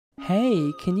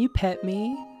Hey, can you pet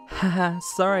me? Haha,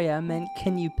 sorry, I meant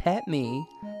can you pet me?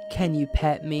 Can you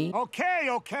pet me? Okay.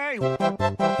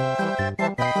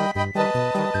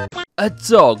 A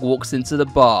dog walks into the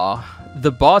bar.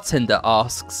 The bartender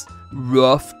asks,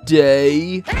 "Rough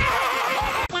day?"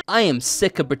 I am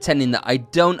sick of pretending that I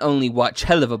don't only watch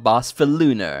Hell of a Boss for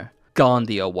Lunar,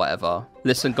 Gandhi or whatever.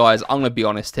 Listen guys, I'm gonna be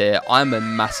honest here, I'm a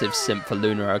massive simp for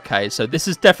Lunar, okay? So this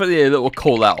is definitely a little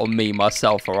call out on me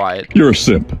myself, alright? You're a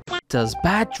simp. Does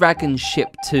bad dragon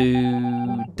ship to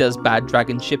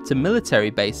military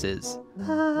bases?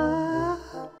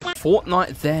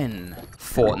 Fortnite then.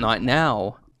 Fortnite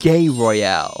now. Gay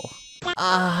Royale.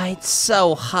 It's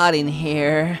so hot in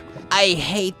here. I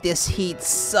hate this heat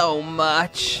so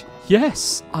much.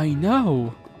 Yes, I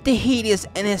know. The heat is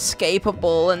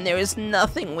inescapable and there is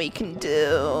nothing we can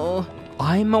do.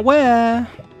 I'm aware.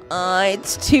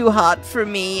 It's too hot for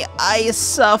me. I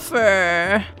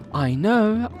suffer. I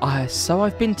know. So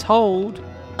I've been told.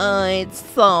 It's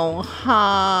so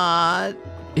hot.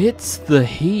 It's the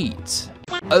heat.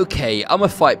 Okay, I'ma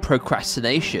fight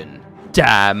procrastination.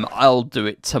 Damn, I'll do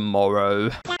it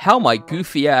tomorrow. How my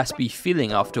goofy ass be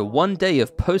feeling after one day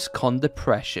of post-con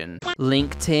depression?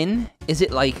 LinkedIn? Is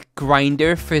it like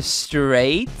Grindr for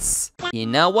straights? You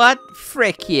know what?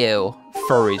 Frick you.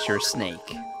 Furry's your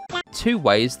snake. 2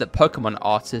 ways that Pokemon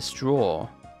artists draw.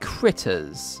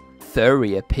 Critters.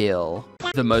 Furry appeal.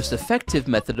 The most effective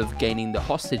method of gaining the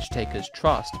hostage taker's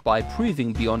trust by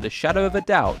proving beyond a shadow of a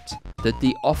doubt that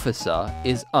the officer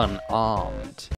is unarmed.